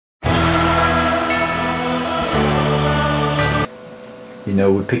You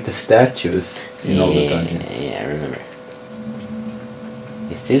know, we picked the statues in all the dungeons. Yeah, I remember.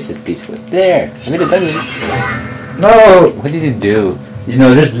 It still says please wait. There! I made a dungeon! No! What did it do? You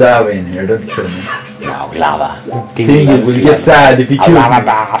know, there's lava in here, don't kill me. Wow, lava. Tingle will get sad if he kills lava me.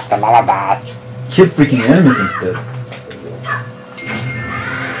 blast, a lava blast. Kill freaking enemies instead.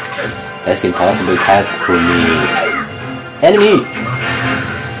 That's impossible task for me. Enemy!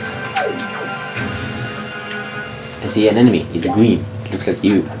 I see an enemy. It's green. It looks like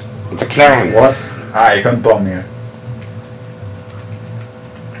you. It's a clown. What? Ah, you can't bomb here.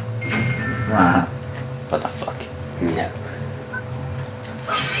 Ah. What the fuck? No.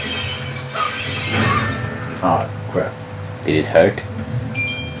 Ah, crap. Did it hurt?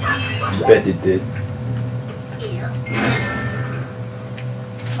 Bet it did.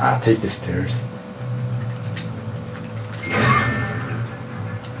 Ah, take the stairs.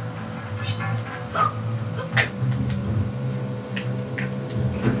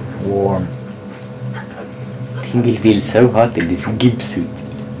 Warm. Tingle feels so hot in this gimp suit.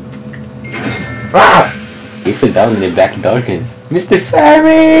 Ah! He fell down in the black darkness. Mr.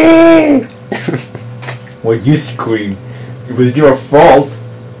 Fairy! When you scream, it was your fault.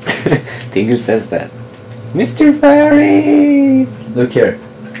 Tingle says that. Mr. Fairy! Look here.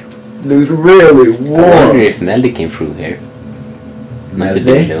 Look really I wonder warm. if Melody came through here. Must have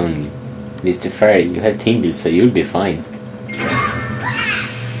Melody? been lonely. Mr. Fairy, you have Tingle, so you'll be fine.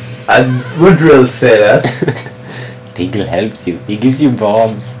 I wouldn't really say that. Tingle helps you. He gives you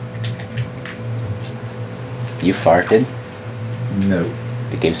bombs. You farted? No.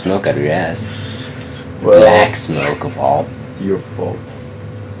 It came smoke out of your ass. Well, Black smoke of all. your fault.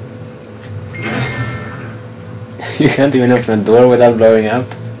 You can't even open a door without blowing up.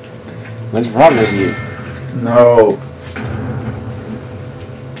 What's wrong with you? No.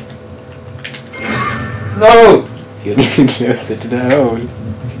 No! You're getting closer to the hole.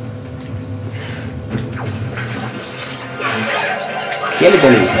 Kill it,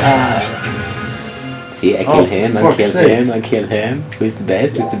 Ellie. Ah. See, I kill Oh, him, I fuck's kill sake. him, I kill him. Who's the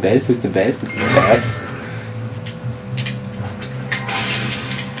best? Who's the best? Who's the best? It's the best.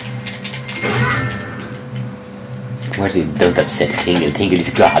 What is it? Don't upset Tingle. Tingle is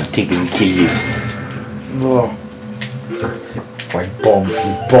God. Tingle will kill you. No. By bombs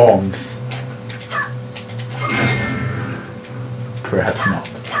with bombs. Perhaps not.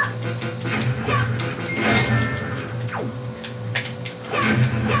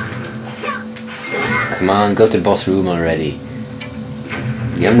 Come on, go to the boss room already.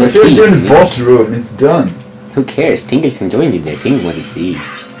 You have no If you're keys. in you the need- boss room, it's done. Who cares? Tingle can join you there. Tingle wants to see.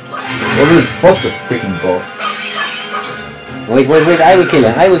 Already fought the freaking boss. Wait, I will kill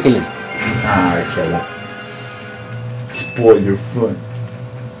him. I will kill him. Ah, I killed him. Spoil your fun.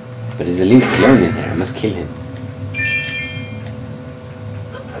 But there's a Link clone in here. I must kill him.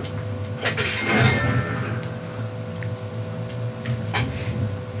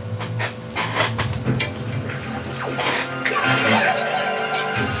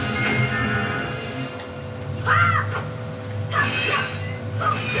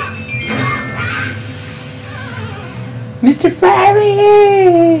 Mr.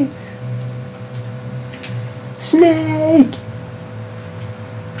 Fairy! Snake!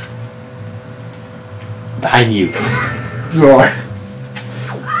 Behind you. No.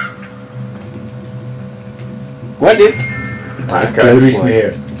 Watch it! Nice guy, close reach one. me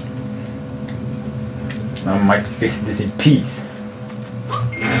here. I might fix this in peace.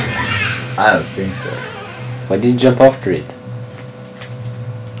 I don't think so. Why did you jump after it?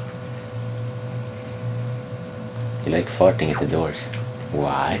 You like farting at the doors.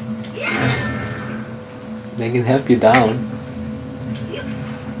 Why? I can help you down.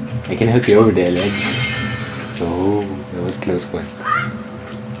 I can help you over the ledge. Oh, that was a close one.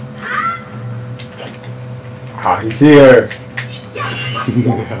 Ah, he's here.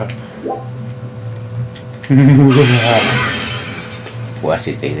 Watch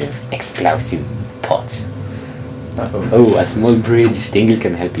it, they have explosive pots. Uh-oh. Oh, a small bridge. Tingle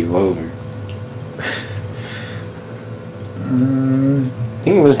can help you over.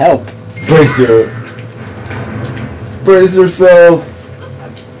 Tingle will help. Brace yourself.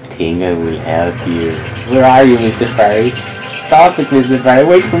 Tingle will help you. Where are you, Mr. Fairy? Stop it, Mr. Fairy.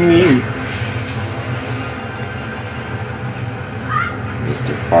 Wait for me.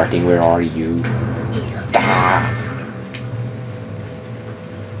 Mr. Farting, where are you? Ah.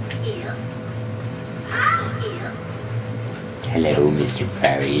 Hello, Mr.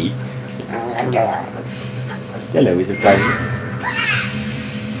 Fairy. Hello, Mr. Fairy.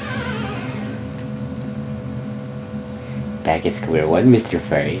 Back at square one, Mr.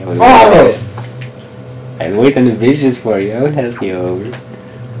 Fairy. Oh! I'll wait on the bridges for you. I'll help you over.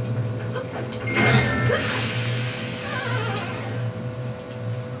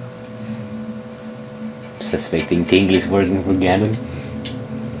 Suspecting Tingle is working for Ganon?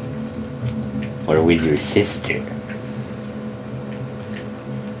 Or with your sister?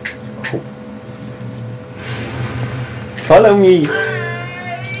 Follow me!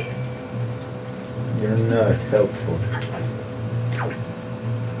 You're not helpful.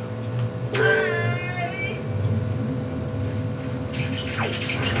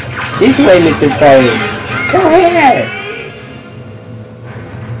 This way, Mr. Fire! Come here!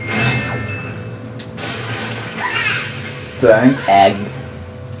 Thanks. Egg.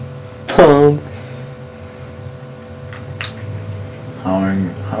 Boom. How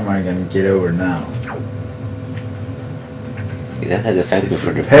am I gonna get over now? You don't have to thank me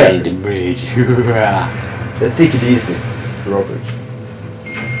for Hey. repairing the bridge. Let's take it easy, Robert.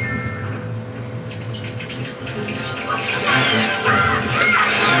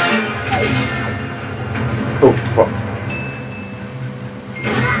 Oh fuck.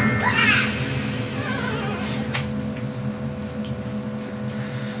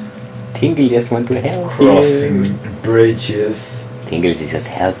 Tingle just want to help Crossing you. bridges. Tingle is just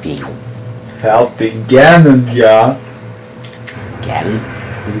helping. Helping Ganon, yeah. Ganon?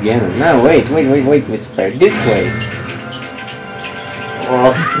 Who's Ganon? No, wait, Mr. Player, this way.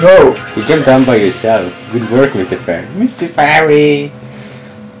 Oh, no. You jumped down by yourself. Good work, Mr. Fairy. Mr. Fairy!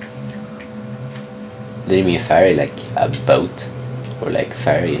 Did you mean fairy like a boat? Or like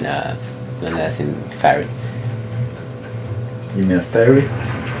fairy in a... as in fairy? You mean a fairy?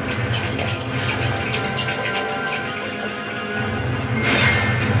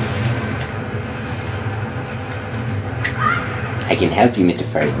 I can help you, Mr.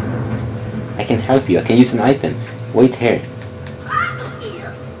 Fairy. I can help you. I can use an item. Wait here.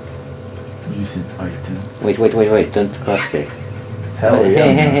 Use an item. Wait. Don't cross there. Hell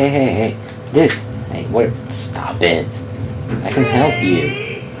yeah. Hey. This. Hey, what? Stop it. I can help you.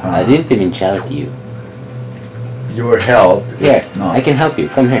 I didn't even shout at you. Your help Here, is not. I can help you.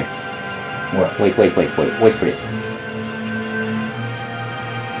 Come here. What? Wait for this.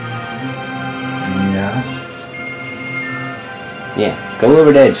 Yeah. Yeah, go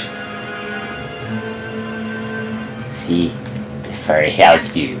over the edge. See, the fairy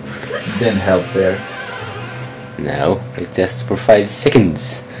helped you. Didn't help there. No, it's just for 5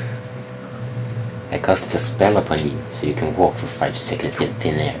 seconds. I casted a spell upon you, so you can walk for 5 seconds in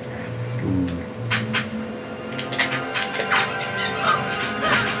thin air.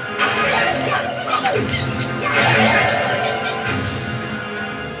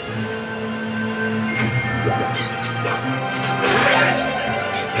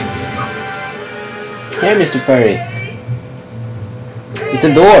 Here, Mr. Fairy. It's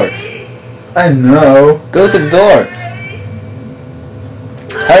a door. I know. Go to the door.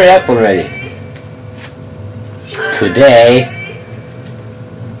 Hurry up already. Today.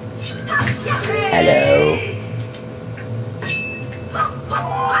 Hello.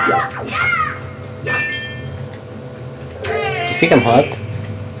 Do you think I'm hot?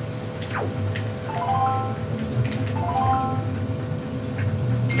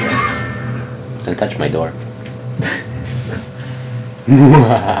 Don't touch my door.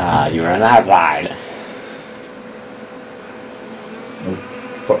 You're an outside. Oh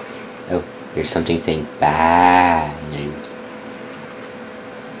fuck. Oh, there's something saying bang.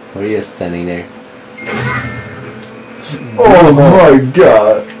 Why are you just standing there? Oh my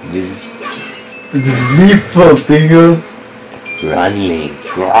god. This This is lethal, Tingle. run.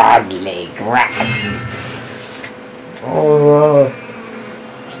 Oh.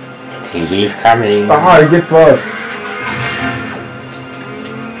 Tingle is coming. Get past.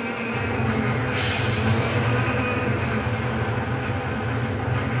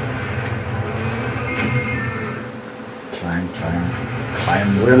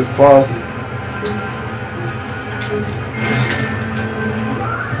 Climb real fast.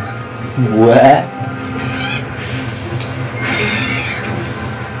 What?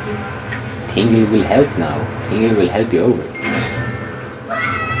 Tingle will help now. Tingle will help you over.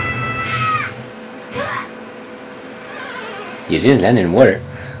 You didn't land in water.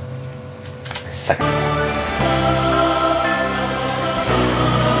 Suck.